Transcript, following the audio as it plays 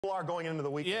are going into the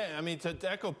weekend. Yeah, I mean, to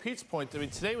echo Pete's point, I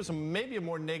mean, today was maybe a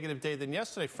more negative day than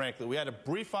yesterday, frankly. We had a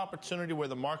brief opportunity where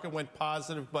the market went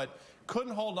positive, but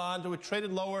couldn't hold on to it,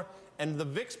 traded lower, and the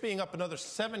VIX being up another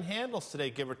 7 handles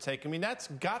today, give or take. I mean, that's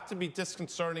got to be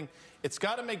disconcerting. It's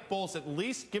got to make bulls at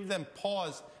least give them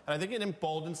pause, and I think it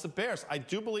emboldens the bears. I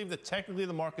do believe that technically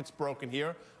the market's broken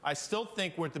here. I still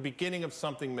think we're at the beginning of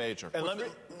something major. And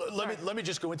let me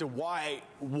just go into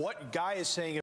what Guy is saying